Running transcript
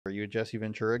Are you a Jesse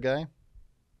Ventura guy?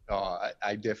 Oh,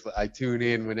 I definitely tune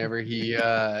in whenever he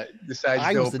decides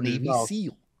I to was the open his Navy mouth.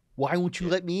 SEAL. Why won't you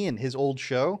let me in? His old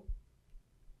show?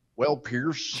 Well,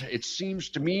 Pierce, it seems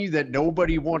to me that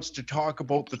nobody wants to talk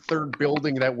about the third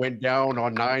building that went down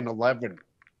on 9/11.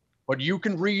 But you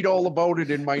can read all about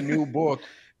it in my new book,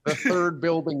 The Third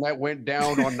Building That Went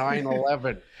Down on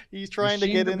 9/11. He's trying to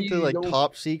seem get to into be like those-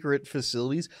 top secret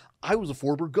facilities. I was a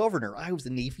former governor. I was the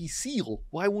Navy SEAL.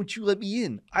 Why won't you let me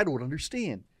in? I don't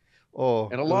understand. Oh,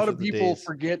 And a those lot are of the people days.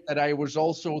 forget that I was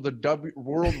also the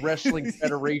World Wrestling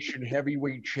Federation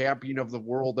heavyweight champion of the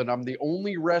world, and I'm the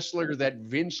only wrestler that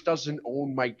Vince doesn't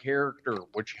own my character,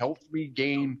 which helped me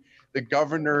gain the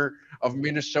governor of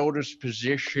Minnesota's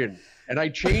position. And I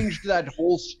changed that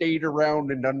whole state around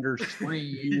in under 3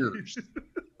 years.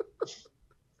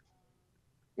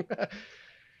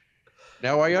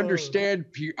 Now I understand.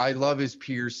 I love his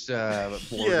Pierce Morgan.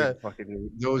 Yeah. Fucking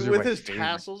those are With my his favorite.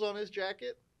 tassels on his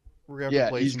jacket. We're gonna have to Yeah,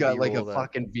 play he's some got like B-roll a of that.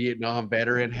 fucking Vietnam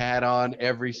veteran hat on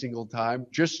every single time.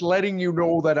 Just letting you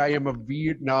know that I am a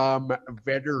Vietnam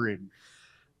veteran.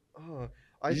 Oh,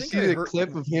 I Did you think see I the heard.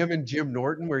 clip of him and Jim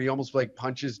Norton where he almost like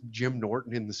punches Jim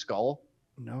Norton in the skull?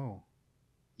 No.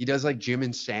 He does like Jim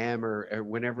and Sam or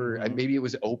whenever Mhm. maybe it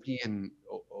was Opie and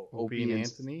Opie and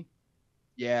Anthony.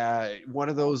 Yeah, one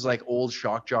of those like old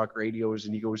shock jock radios,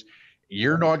 and he goes,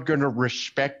 "You're not gonna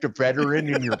respect a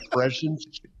veteran in your presence."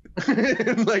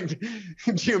 And like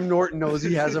Jim Norton knows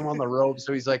he has him on the rope,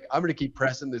 so he's like, "I'm gonna keep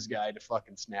pressing this guy to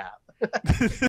fucking snap."